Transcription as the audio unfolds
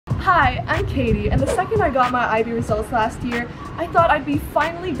Hi, I'm Katie, and the second I got my IB results last year, I thought I'd be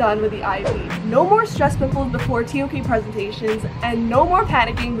finally done with the IB. No more stress pimples before TOK presentations, and no more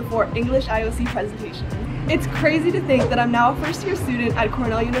panicking before English IOC presentations. It's crazy to think that I'm now a first-year student at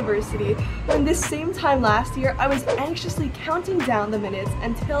Cornell University, when this same time last year, I was anxiously counting down the minutes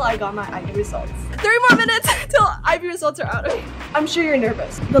until I got my IB results. 3 more minutes till IB results are out. Okay. I'm sure you're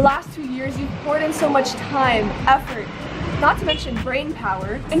nervous. The last 2 years, you've poured in so much time, effort, not to mention brain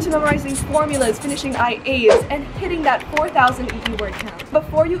power, into memorizing formulas, finishing IAs, and hitting that 4,000 EE word count.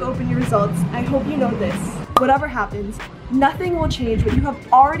 Before you open your results, I hope you know this. Whatever happens, nothing will change what you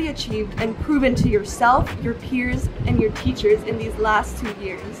have already achieved and proven to yourself, your peers, and your teachers in these last 2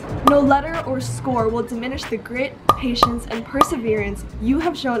 years. No letter or score will diminish the grit, patience, and perseverance you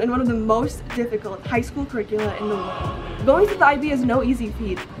have shown in one of the most difficult high school curricula in the world. Going through the IB is no easy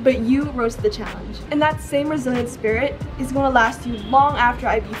feat, but you rose to the challenge. And that same resilient spirit is going to last you long after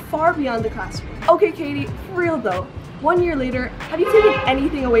IB, far beyond the classroom. Okay, Katie, for real though, 1 year later, have you taken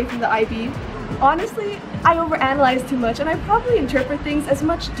anything away from the IB? Honestly, I overanalyze too much and I probably interpret things as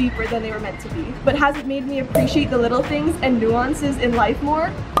much deeper than they were meant to be. But has it made me appreciate the little things and nuances in life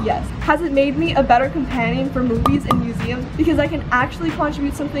more? Yes. Has it made me a better companion for movies and museums because I can actually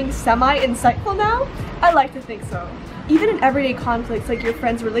contribute something semi-insightful now? I like to think so. Even in everyday conflicts like your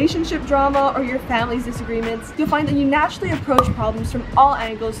friend's relationship drama or your family's disagreements, you'll find that you naturally approach problems from all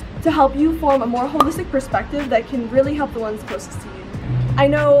angles to help you form a more holistic perspective that can really help the ones closest to you. I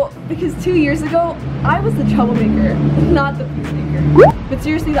know, because 2 years ago, I was the troublemaker, not the peacemaker. But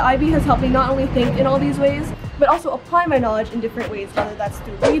seriously, the IB has helped me not only think in all these ways, but also apply my knowledge in different ways, whether that's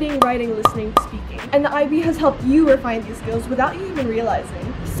through reading, writing, listening, speaking. And the IB has helped you refine these skills without you even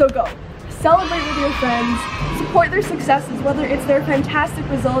realizing. So go. Celebrate with your friends, support their successes, whether it's their fantastic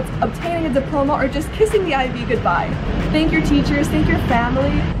results, obtaining a diploma, or just kissing the IB goodbye. Thank your teachers, thank your family,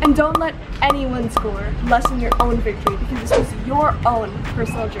 and don't let anyone score lessen your own victory because this was your own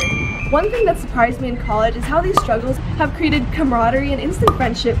personal journey. One thing that surprised me in college is how these struggles have created camaraderie and instant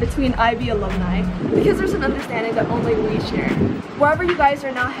friendship between IB alumni because there's an understanding that only we share. Wherever you guys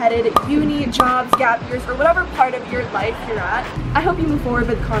are now headed, uni, jobs, gap years, or whatever part of your life you're at, I hope you move forward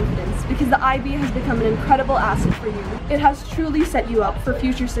with confidence because the IB has become an incredible asset for you. It has truly set you up for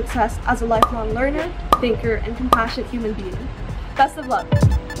future success as a lifelong learner, thinker, and compassionate human being. Best of luck!